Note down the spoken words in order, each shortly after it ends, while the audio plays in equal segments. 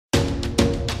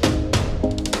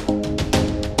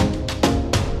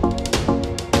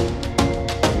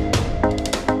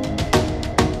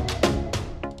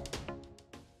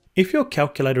If your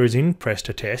calculator is in Press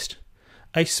to Test,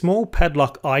 a small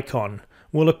padlock icon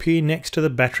will appear next to the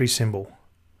battery symbol.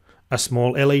 A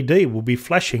small LED will be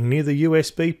flashing near the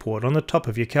USB port on the top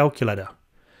of your calculator,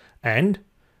 and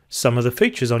some of the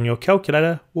features on your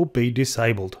calculator will be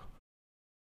disabled.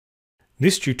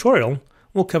 This tutorial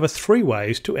will cover 3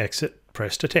 ways to exit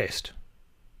Press to Test.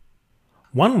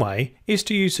 One way is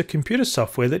to use the computer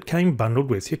software that came bundled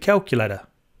with your calculator.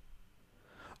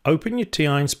 Open your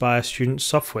TI-Nspire Student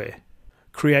software,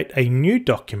 create a new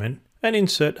document and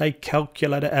insert a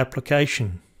calculator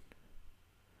application.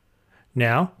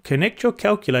 Now connect your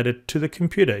calculator to the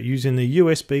computer using the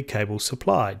USB cable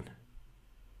supplied.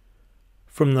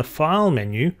 From the File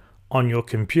menu on your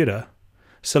computer,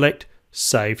 select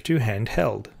Save to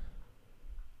Handheld.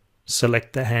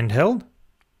 Select the handheld,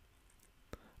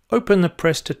 open the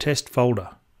Press to Test folder,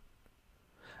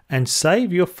 and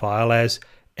save your file as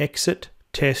Exit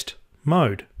Test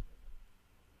Mode.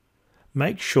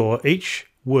 Make sure each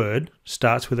word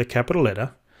starts with a capital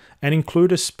letter and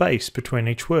include a space between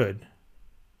each word.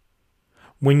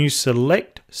 When you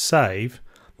select Save,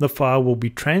 the file will be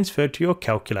transferred to your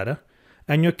calculator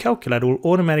and your calculator will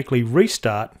automatically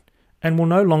restart and will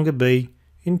no longer be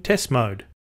in test mode.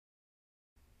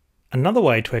 Another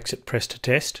way to exit Press to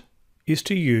Test is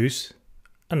to use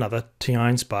another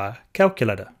TI-Nspire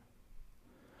calculator.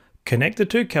 Connect the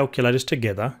 2 calculators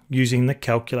together using the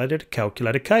calculator to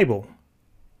calculator cable.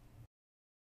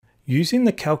 Using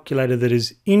the calculator that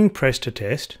is in Press to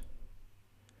Test,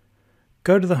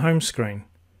 go to the home screen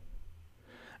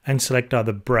and select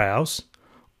either Browse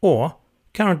or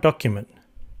Current Document.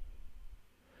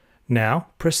 Now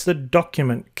press the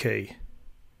Document key.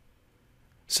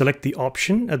 Select the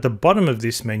option at the bottom of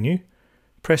this menu,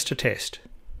 Press to Test.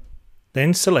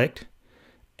 Then select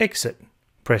Exit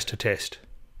Press to Test.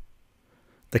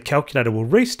 The calculator will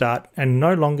restart and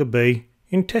no longer be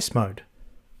in test mode.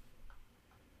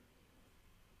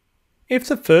 If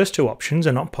the first 2 options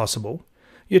are not possible,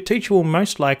 your teacher will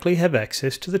most likely have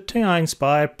access to the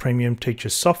TI-Nspire Premium Teacher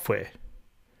software.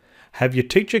 Have your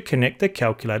teacher connect the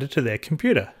calculator to their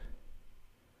computer.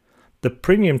 The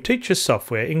Premium Teacher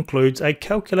software includes a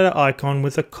calculator icon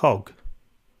with a cog.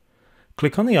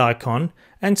 Click on the icon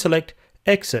and select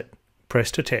Exit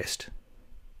Press to Test.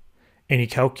 Any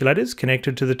calculators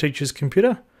connected to the teacher's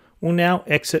computer will now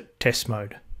exit test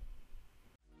mode.